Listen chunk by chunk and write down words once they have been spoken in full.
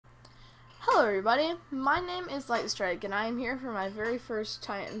Hello everybody, my name is Lighttstrike and I am here for my very first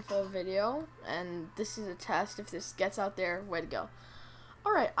Titanfall video, and this is a test. If this gets out there, way to go.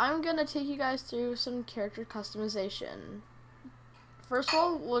 Alright, I'm gonna take you guys through some character customization. First of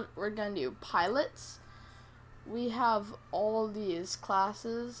all, we're gonna do pilots. We have all these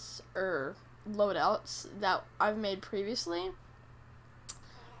classes, or loadouts, that I've made previously,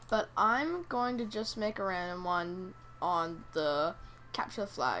 but I'm going to just make a random one on the capture the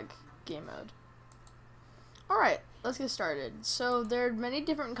flag game mode. Alright, let's get started. So there are many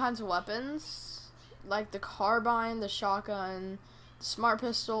different kinds of weapons, like the carbine, the shotgun, the smart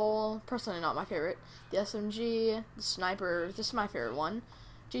pistol, personally not my favorite, the SMG, the sniper, this is my favorite one,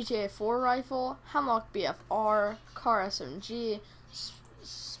 GTA 4 rifle, Hemlock BFR, car SMG,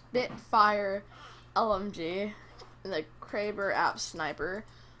 Spitfire, LMG, and the Kraber app sniper.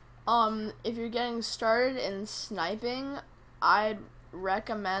 If you're getting started in sniping, I'd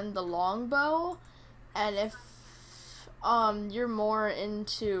recommend the longbow, and if you're more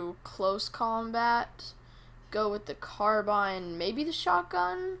into close combat, go with the carbine, maybe the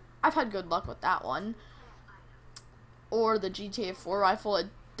shotgun. I've had good luck with that one. Or the GTA 4 rifle. It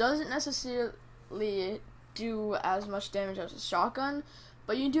doesn't necessarily do as much damage as a shotgun,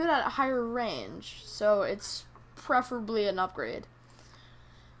 but you can do it at a higher range, so it's preferably an upgrade.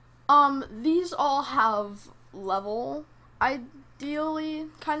 These all have level, ideally,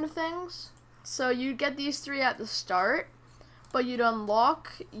 kind of things. So you get these three at the start, but you'd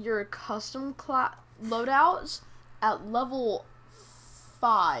unlock your custom loadouts at level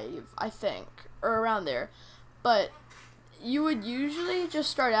 5, I think, or around there. But you would usually just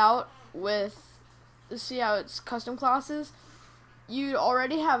start out with, see how it's custom classes, you'd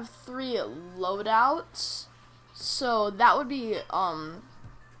already have 3 loadouts, so that would be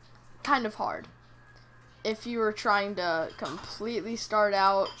kind of hard. If you were trying to completely start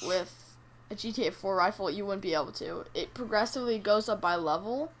out with a GTA 4 rifle, you wouldn't be able to. It progressively goes up by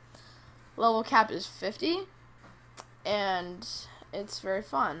level. Level cap is 50, and it's very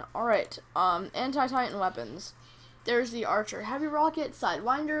fun. Alright, anti-Titan weapons. There's the Archer Heavy Rocket,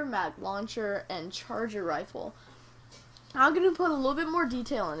 Sidewinder, Mag Launcher, and Charger Rifle. I'm going to put a little bit more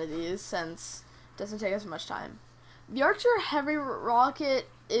detail into these since it doesn't take as much time. The Archer Heavy Rocket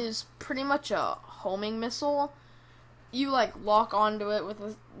is pretty much a homing missile. You lock onto it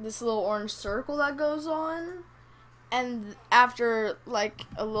with this little orange circle that goes on, and after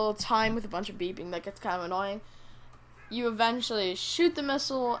a little time with a bunch of beeping that gets kind of annoying, you eventually shoot the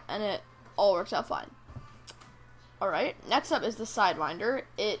missile and it all works out fine. Alright, next up is the Sidewinder.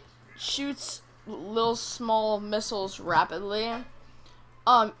 It shoots little small missiles rapidly.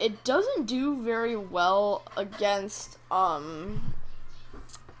 It doesn't do very well against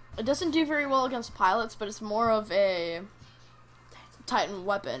pilots, but it's more of a Titan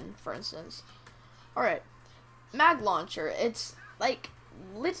weapon, for instance. Alright, Mag Launcher. It's like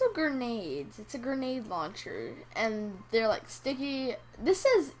little grenades. It's a grenade launcher, and they're sticky. This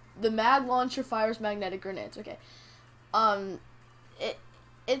says the Mag Launcher fires magnetic grenades. Okay.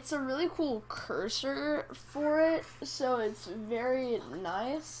 It's a really cool cursor for it, so it's very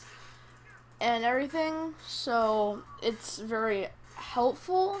nice and everything, so it's very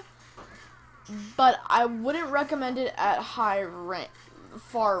helpful, but I wouldn't recommend it at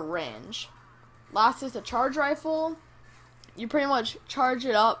far range. Last is the Charge Rifle. You pretty much charge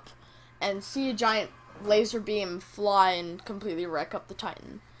it up and see a giant laser beam fly and completely wreck up the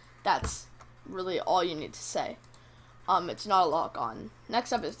Titan. That's really all you need to say. It's not a lock-on.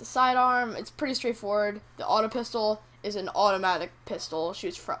 Next up is the Sidearm. It's pretty straightforward. The Auto Pistol is an automatic pistol,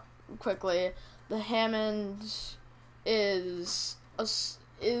 shoots quickly. The Hammond is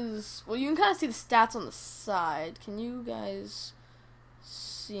well, you can kind of see the stats on the side. Can you guys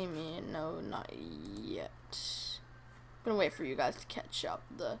see me? No, not yet. I'm gonna wait for you guys to catch up.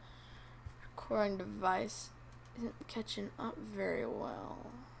 The recording device isn't catching up very well.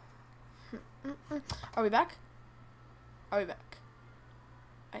 Are we back? Are we back?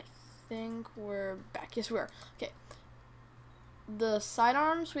 I think we're back. Yes, we are. Okay. The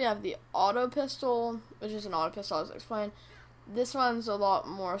sidearms, we have the auto pistol, which is an auto pistol, as I explained. This one's a lot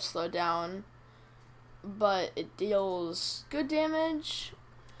more slowed down, but it deals good damage.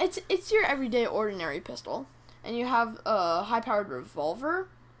 It's your everyday ordinary pistol. And you have a high-powered revolver,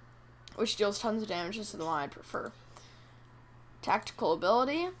 which deals tons of damage. This is the one I'd prefer. Tactical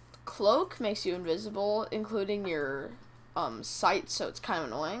ability. Cloak makes you invisible, including your sight, so it's kind of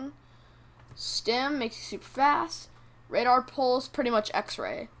annoying. Stim makes you super fast. Radar pulse, pretty much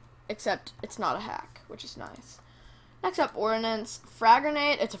X-ray, except it's not a hack, which is nice. Next up, ordnance. Frag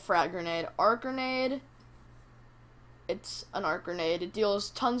grenade, it's a frag grenade. Arc grenade, It's an arc grenade. It deals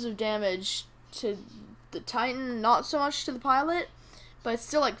tons of damage to the Titan, not so much to the pilot, but it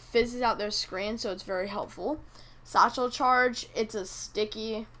still like fizzes out their screen, so it's very helpful. Satchel charge, it's a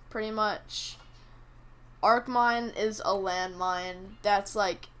sticky, pretty much. Arc mine is a landmine. That's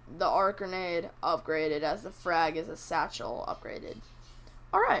like the arc grenade upgraded, as the frag is a satchel upgraded.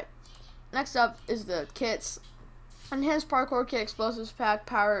 Alright, next up is the kits. Enhanced parkour kit, explosives pack,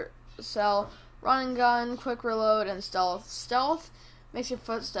 power cell, running gun, quick reload, and stealth. Stealth makes your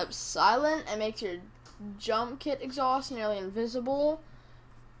footsteps silent and makes your jump kit exhaust nearly invisible.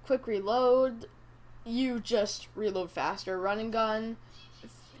 Quick reload, you just reload faster. Running gun,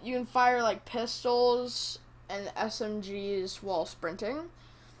 you can fire like pistols and SMGs while sprinting.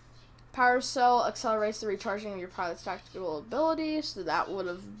 Power cell accelerates the recharging of your pilot's tactical ability, so that would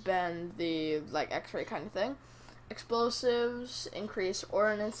have been the like X-ray kind of thing. Explosives increase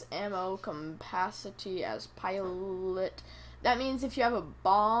ordnance ammo capacity as pilot. That means if you have a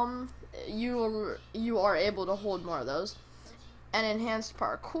bomb, you are able to hold more of those. An enhanced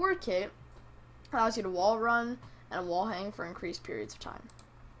parkour kit allows you to wall run and wall hang for increased periods of time.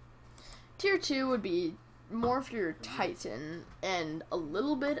 Tier 2 would be more for your Titan and a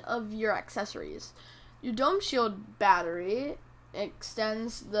little bit of your accessories. Your dome shield battery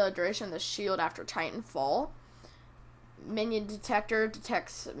extends the duration of the shield after Titanfall. Minion detector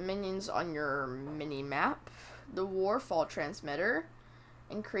detects minions on your mini map. The Warfall transmitter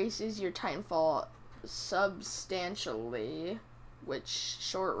increases your Titanfall substantially, which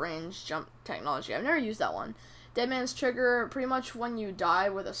short range jump technology. I've never used that one. Dead Man's Trigger, pretty much when you die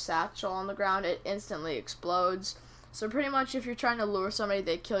with a satchel on the ground, it instantly explodes. So pretty much if you're trying to lure somebody,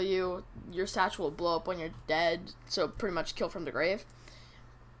 they kill you, your satchel will blow up when you're dead, so pretty much kill from the grave.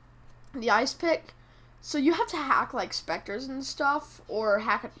 The Ice Pick, so you have to hack like specters and stuff, or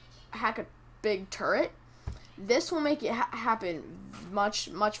hack a big turret. This will make it happen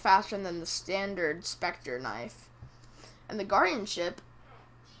much faster than the standard specter knife. And the Guardian Chip,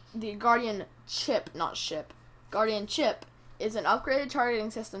 Guardian Chip is an upgraded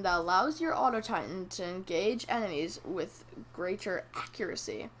targeting system that allows your Auto Titan to engage enemies with greater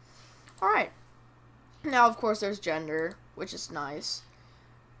accuracy. Alright, now of course there's gender, which is nice.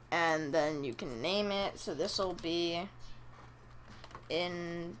 And then you can name it, so this will be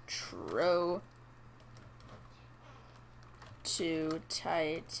Intro to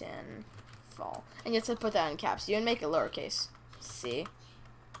Titanfall. And you have to put that in caps. You can make it lowercase. See?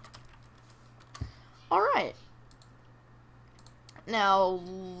 Alright. Now,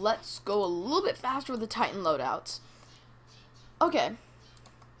 let's go a little bit faster with the Titan loadouts. Okay.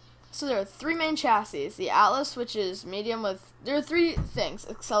 So there are three main chassis. The Atlas, which is medium with... There are three things.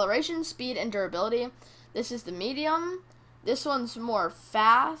 Acceleration, speed, and durability. This is the medium. This one's more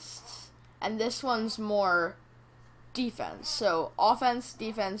fast. And this one's more defense. So, offense,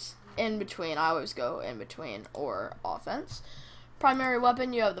 defense, in between. I always go in between or offense. Primary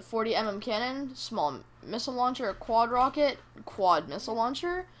weapon, you have the 40mm cannon, small missile launcher, quad rocket, quad missile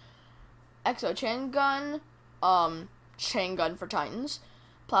launcher, exo chain gun for Titans,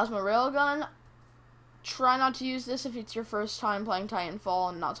 plasma railgun. Try not to use this if it's your first time playing Titanfall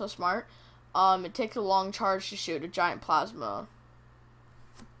and not so smart. It takes a long charge to shoot a giant plasma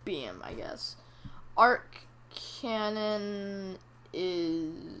beam, I guess. Arc cannon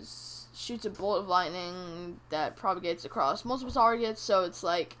shoots a bolt of lightning that propagates across multiple targets, so it's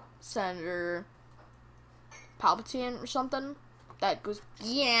like Senator Palpatine or something. That goes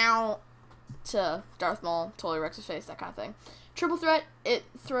to Darth Maul, totally wrecks his face, that kind of thing. Triple threat, it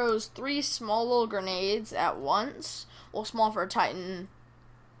throws 3 small little grenades at once. Well, small for a Titan,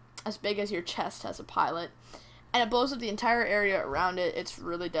 as big as your chest as a pilot. And it blows up the entire area around it. It's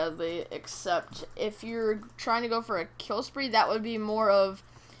really deadly, except if you're trying to go for a kill spree, that would be more of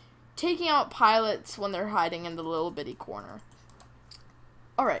taking out pilots when they're hiding in the little bitty corner.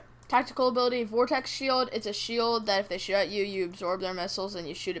 Alright, tactical ability, Vortex Shield. It's a shield that if they shoot at you, you absorb their missiles and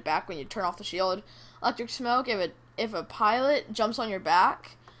you shoot it back when you turn off the shield. Electric Smoke, if a pilot jumps on your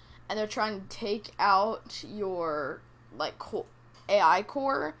back and they're trying to take out your like AI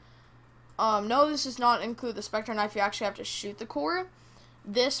core. No, this does not include the Spectre Knife. You actually have to shoot the core.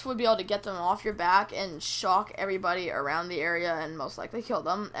 This would be able to get them off your back and shock everybody around the area and most likely kill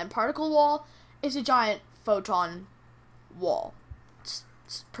them. And Particle Wall is a giant photon wall. It's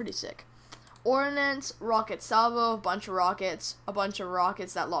pretty sick. Ordnance, Rocket Salvo, a bunch of rockets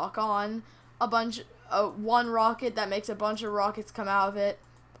that lock on, one rocket that makes a bunch of rockets come out of it,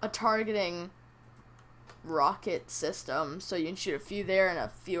 a targeting rocket system, so you can shoot a few there and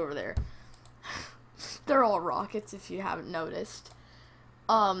a few over there. They're all rockets if you haven't noticed.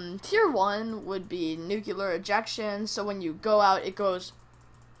 Tier 1 would be nuclear ejection, so when you go out, it goes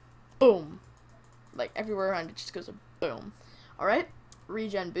boom. Like, everywhere around it just goes a boom. Alright,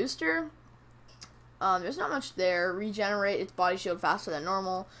 regen booster. There's not much there. Regenerate its body shield faster than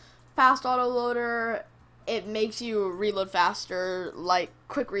normal. Fast autoloader. It makes you reload faster, like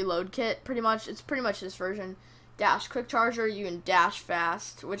quick reload kit, pretty much. It's pretty much this version. Dash quick charger, you can dash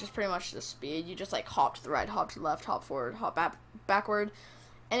fast, which is pretty much the speed. You just like hop to the right, hop to the left, hop forward, hop backward.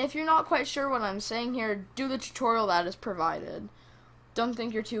 And if you're not quite sure what I'm saying here, do the tutorial that is provided. Don't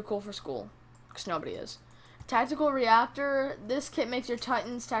think you're too cool for school, because nobody is. Tactical reactor, this kit makes your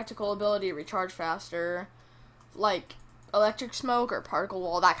Titan's tactical ability recharge faster, like electric smoke or particle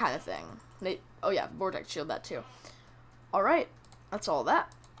wall, that kind of thing. Oh yeah, vortex shield, that too. Alright, that's all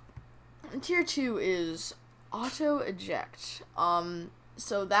that. And tier 2 is auto eject.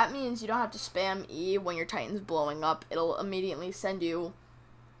 So that means you don't have to spam E when your Titan's blowing up. It'll immediately send you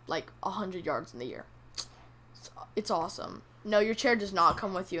like 100 yards in the air. It's awesome. No, your chair does not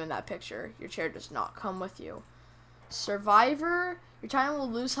come with you in that picture. Your chair does not come with you. Survivor, your Titan will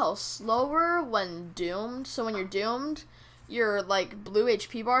lose health slower when doomed. So when you're doomed, your like blue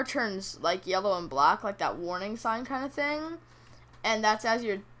HP bar turns like yellow and black, like that warning sign kind of thing. And that's as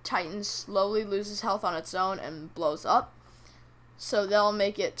your Titan slowly loses health on its own and blows up. So they'll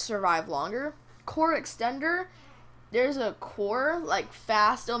make it survive longer. Core extender, there's a core, like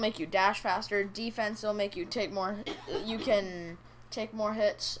fast, it'll make you dash faster. Defense, it'll make you take more, you can take more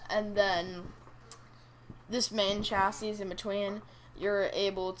hits. And then this main chassis in between, you're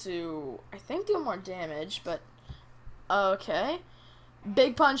able to, I think, do more damage, but okay.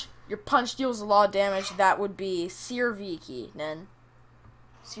 Big punch, your punch deals a lot of damage. That would be Seer Viki, Nen.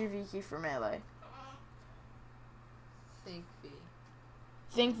 Seer Viki for melee. Think V.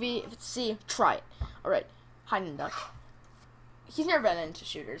 Think V, if it's C, try it. Alright, hide and duck. He's never been into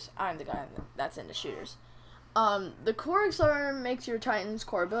shooters. I'm the guy that's into shooters. The core accelerator makes your Titan's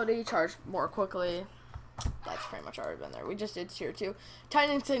core ability charge more quickly. That's pretty much already been there. We just did tier 2.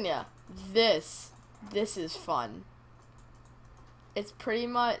 Titan insignia. This is fun. It's pretty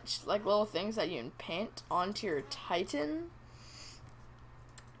much like little things that you can paint onto your Titan.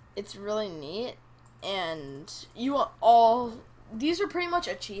 It's really neat, and these are pretty much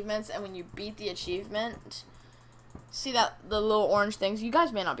achievements, and when you beat the achievement, see that the little orange things, you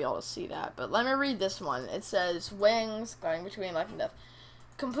guys may not be able to see that, but let me read this one. It says, wings, going between life and death.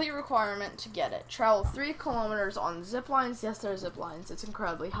 Complete requirement to get it. Travel 3 kilometers on zip lines. Yes, there are zip lines. It's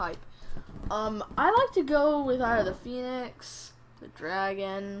incredibly hype. I like to go with either the Phoenix, the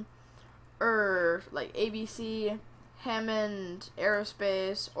Dragon, or like ABC, Hammond,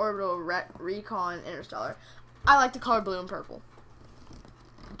 Aerospace, Orbital, Recon, Interstellar. I like the color blue and purple.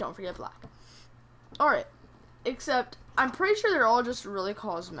 Don't forget black. Alright. Except, I'm pretty sure they're all just really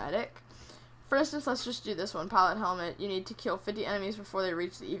cosmetic. For instance, let's just do this one. Pilot helmet. You need to kill 50 enemies before they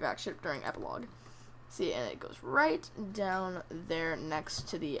reach the evac ship during epilogue. See, and it goes right down there next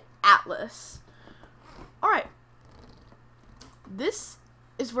to the Atlas. Alright. This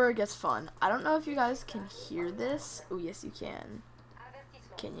is where it gets fun. I don't know if you guys can hear this. Oh, yes, you can.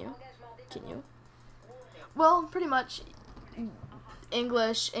 Can you? Can you? Well, pretty much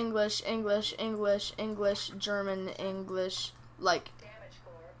English, English, English, English, English, German, English, like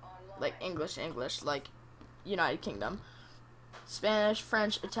English, English, like United Kingdom. Spanish,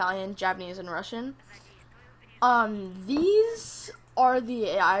 French, Italian, Japanese, and Russian. These are the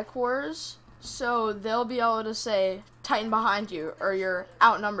AI cores, so they'll be able to say Titan behind you, or you're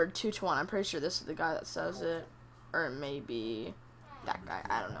outnumbered 2 to 1. I'm pretty sure this is the guy that says it, or maybe that guy.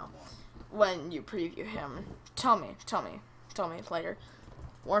 I don't know. When you preview him, tell me later.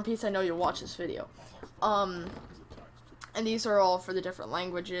 Warrenpease, I know you'll watch this video. And these are all for the different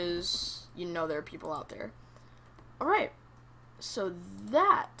languages. You know there are people out there. Alright. So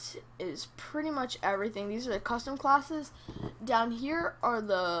that is pretty much everything. These are the custom classes. Down here are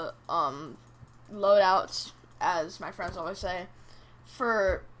the loadouts, as my friends always say,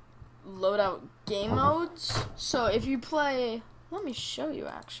 for loadout game modes. So if you play, let me show you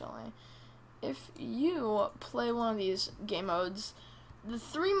actually. If you play one of these game modes, the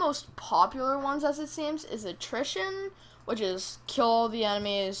 3 most popular ones, as it seems, is attrition, which is kill all the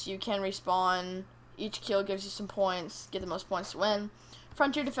enemies, you can respawn, each kill gives you some points, get the most points to win.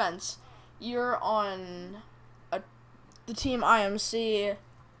 Frontier defense, you're on the team IMC,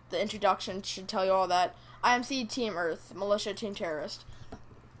 the introduction should tell you all that. IMC, Team Earth, Militia, Team Terrorist.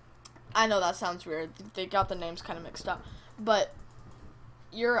 I know that sounds weird, they got the names kind of mixed up, but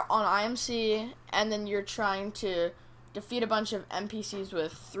you're on IMC, and then you're trying to defeat a bunch of NPCs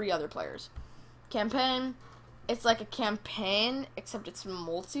with 3 other players. Campaign, It's like a campaign, except it's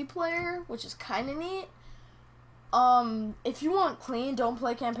multiplayer, which is kind of neat. If you want clean, don't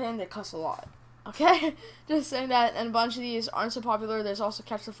play campaign. They cuss a lot. Okay? Just saying that. And a bunch of these aren't so popular. There's also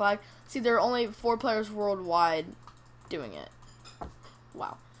Catch the Flag. See, there are only 4 players worldwide doing it.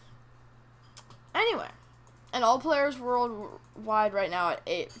 Wow. Anyway. And all players worldwide right now at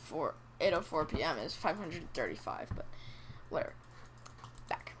 8:04 p.m. is 535. But whatever.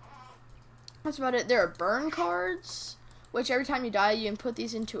 Back. That's about it. There are burn cards, which every time you die, you can put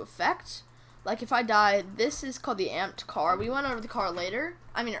these into effect. Like, if I die, this is called the amped car. We went over the car earlier.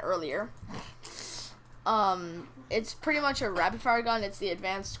 It's pretty much a rapid fire gun. It's the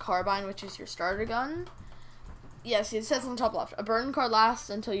advanced carbine, which is your starter gun. Yeah, see, it says on the top left, a burn card lasts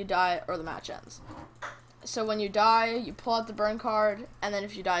until you die or the match ends. So when you die, you pull out the burn card, and then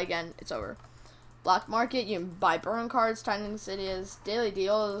if you die again, it's over. Black market, you can buy burn cards, Tiny Insidious, daily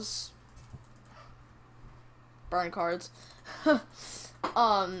deals, burn cards.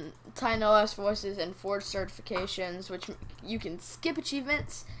 Titan OS voices and Forge certifications, which you can skip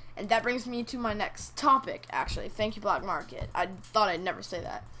achievements, and that brings me to my next topic, actually. Thank you, Black Market. I thought I'd never say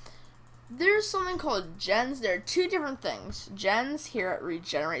that. There's something called gens. There are 2 different things. Gens here at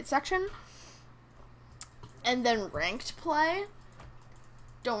Regenerate section, and then ranked play.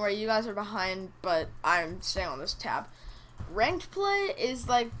 Don't worry, you guys are behind, but I'm staying on this tab. Ranked play is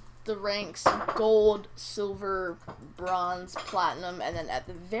like the ranks gold, silver, bronze, platinum, and then at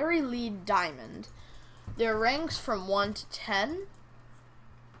the very lead, diamond. There are ranks from 1 to 10.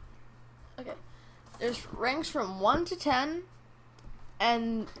 Okay. There's ranks from 1 to 10,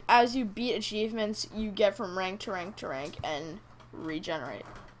 and as you beat achievements, you get from rank to rank to rank and regenerate.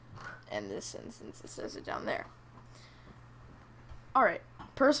 In this instance, it says it down there. Alright.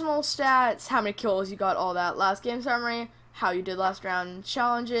 Personal stats, how many kills you got, all that. Last game summary, how you did last round,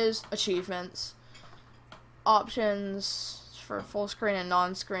 challenges, achievements, options for full screen and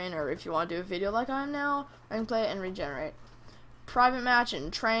non-screen, or if you want to do a video like I am now, rank play and regenerate. Private match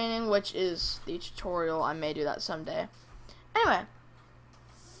and training, which is the tutorial. I may do that someday. Anyway,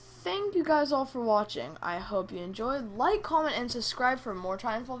 thank you guys all for watching. I hope you enjoyed. Like, comment, and subscribe for more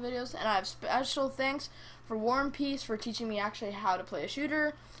Titanfall videos. And I have special thanks for Warrenpease for teaching me actually how to play a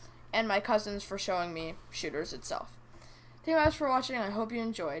shooter, and my cousins for showing me shooters itself. Thank you guys for watching. I hope you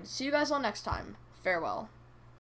enjoyed. See you guys all next time. Farewell.